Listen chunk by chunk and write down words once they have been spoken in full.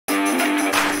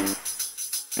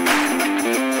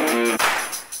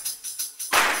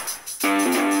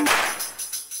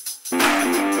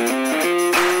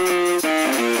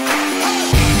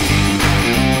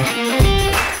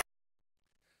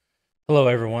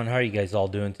everyone, how are you guys all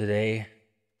doing today?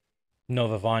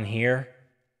 Nova Vaughn here.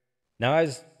 Now I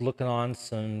was looking on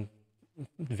some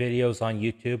videos on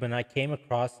YouTube and I came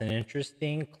across an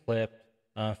interesting clip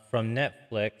from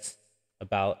Netflix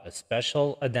about a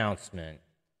special announcement.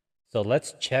 So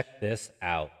let's check this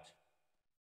out.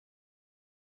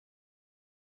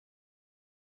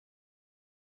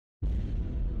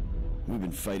 We've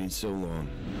been fighting so long.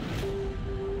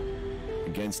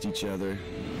 Against each other.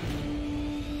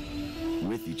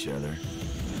 With each other.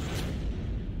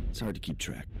 It's hard to keep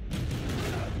track.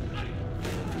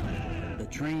 The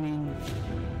training,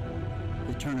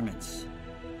 the tournaments,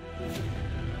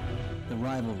 the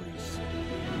rivalries,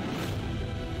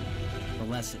 the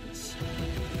lessons.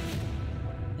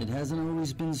 It hasn't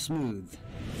always been smooth.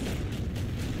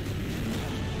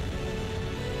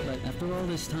 But after all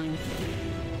this time,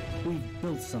 we've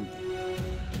built something.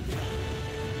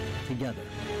 Together.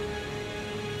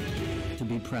 To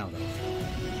be proud of.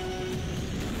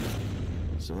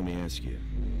 So let me ask you,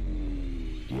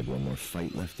 do you have one more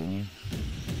fight left in you?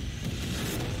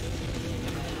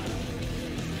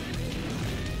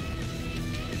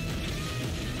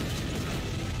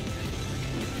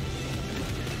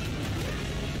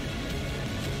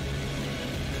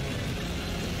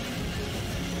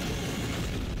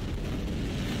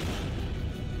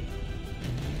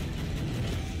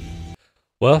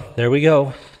 Well, there we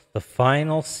go. The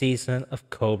final season of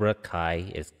Cobra Kai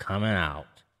is coming out.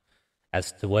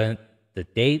 As to when the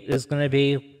date is going to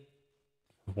be,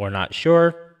 we're not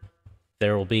sure.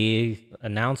 There will be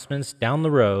announcements down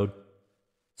the road.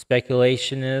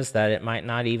 Speculation is that it might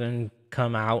not even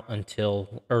come out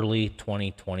until early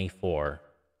 2024.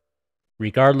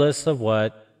 Regardless of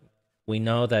what, we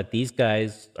know that these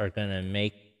guys are going to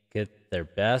make it their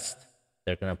best.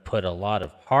 They're going to put a lot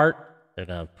of heart. They're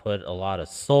going to put a lot of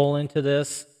soul into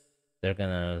this. They're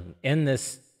going to end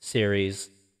this series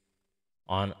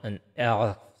on an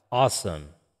awesome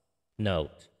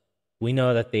note. We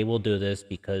know that they will do this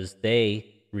because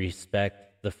they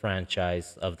respect the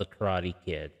franchise of the Karate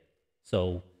Kid.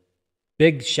 So,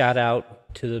 big shout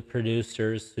out to the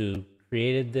producers who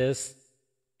created this.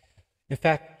 In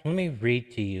fact, let me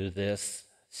read to you this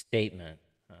statement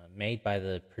made by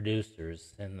the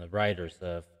producers and the writers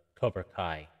of Cobra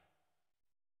Kai.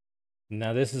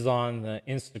 Now, this is on the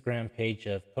Instagram page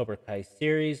of Cobra Kai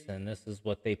series, and this is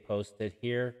what they posted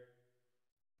here.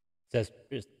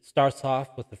 It starts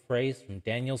off with the phrase from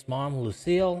Daniel's mom,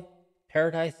 Lucille,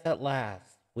 "Paradise at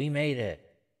last. We made it."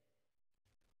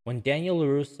 When Daniel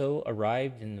LaRusso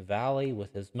arrived in the valley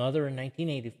with his mother in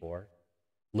 1984,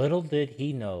 little did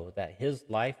he know that his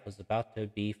life was about to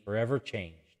be forever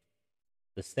changed.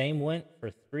 The same went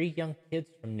for three young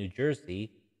kids from New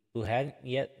Jersey who hadn't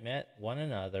yet met one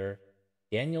another.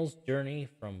 Daniel's journey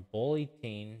from bully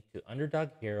teen to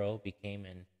underdog hero became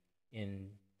an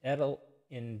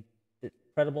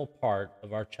incredible part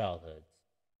of our childhoods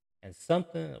and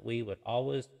something that we would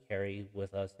always carry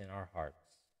with us in our hearts.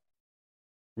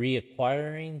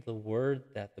 Reacquiring the word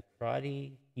that the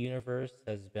karate universe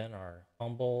has been our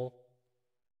humble,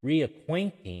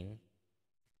 reacquainting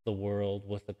the world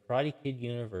with the Karate Kid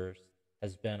universe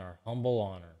has been our humble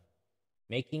honor.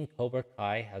 Making Cobra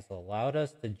Kai has allowed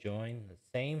us to join the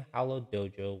same hallowed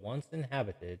dojo once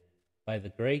inhabited by the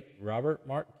great Robert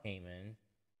Mark Kamen,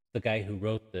 the guy who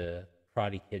wrote the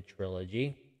Karate Kid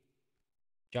trilogy,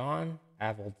 John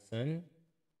Avildsen,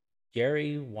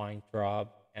 Jerry Weintraub,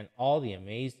 and all the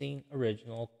amazing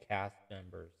original cast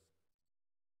members.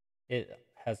 It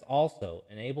has also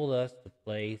enabled us to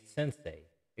play Sensei,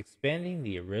 expanding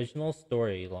the original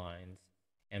storylines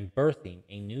and birthing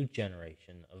a new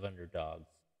generation of underdogs.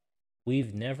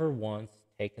 We've never once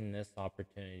taken this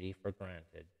opportunity for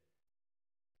granted.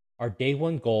 Our day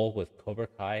one goal with Cobra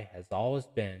Kai has always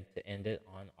been to end it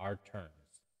on our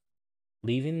terms,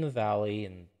 leaving the valley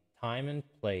in time and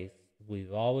place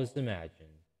we've always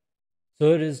imagined.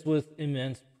 So it is with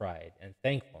immense pride and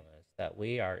thankfulness that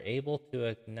we are able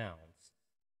to announce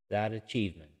that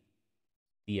achievement.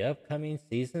 The upcoming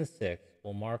Season 6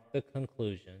 will mark the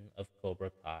conclusion of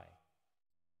Cobra Kai.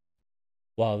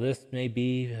 While this may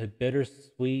be a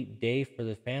bittersweet day for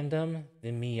the fandom,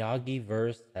 the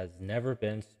Miyagi-verse has never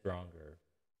been stronger.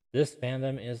 This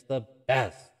fandom is the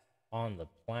best on the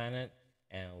planet,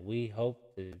 and we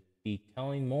hope to be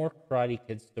telling more Karate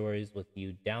Kid stories with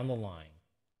you down the line.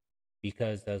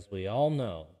 Because as we all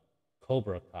know,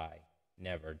 Cobra Kai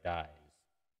never dies.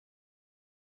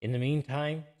 In the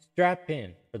meantime, strap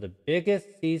in for the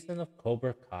biggest season of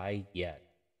Cobra Kai yet,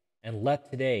 and let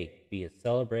today be a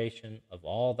celebration of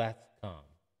all that's come,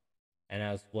 and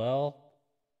as well,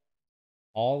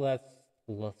 all that's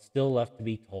still left to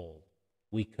be told.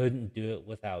 We couldn't do it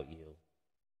without you.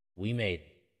 We made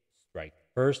it. Strike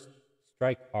first,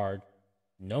 strike hard,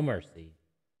 no mercy.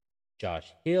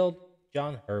 Josh Hield,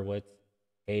 John Hurwitz,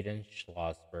 Hayden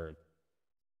Schlossberg.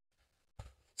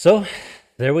 So,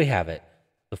 there we have it.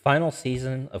 The final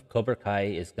season of Cobra Kai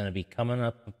is going to be coming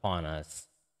up upon us.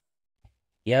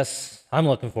 Yes, I'm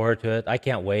looking forward to it. I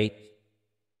can't wait.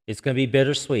 It's going to be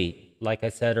bittersweet, like I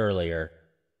said earlier.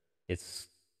 It's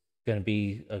going to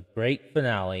be a great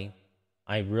finale.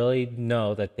 I really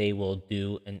know that they will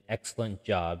do an excellent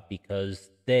job because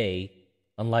they,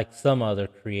 unlike some other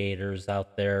creators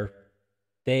out there,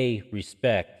 they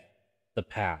respect the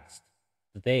past.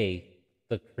 They,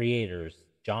 the creators,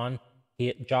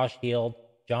 Josh Hield,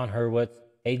 John Hurwitz,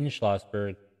 Hayden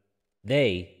Schlossberg,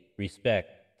 they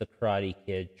respect the Karate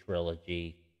Kid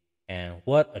trilogy. And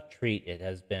what a treat it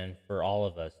has been for all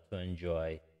of us to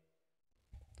enjoy.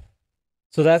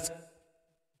 So that's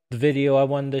the video I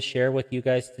wanted to share with you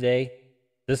guys today.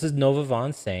 This is Nova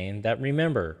Vaughn saying that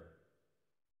remember,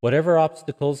 whatever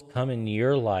obstacles come in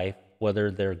your life, whether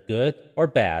they're good or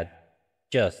bad,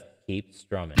 just keep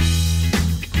strumming.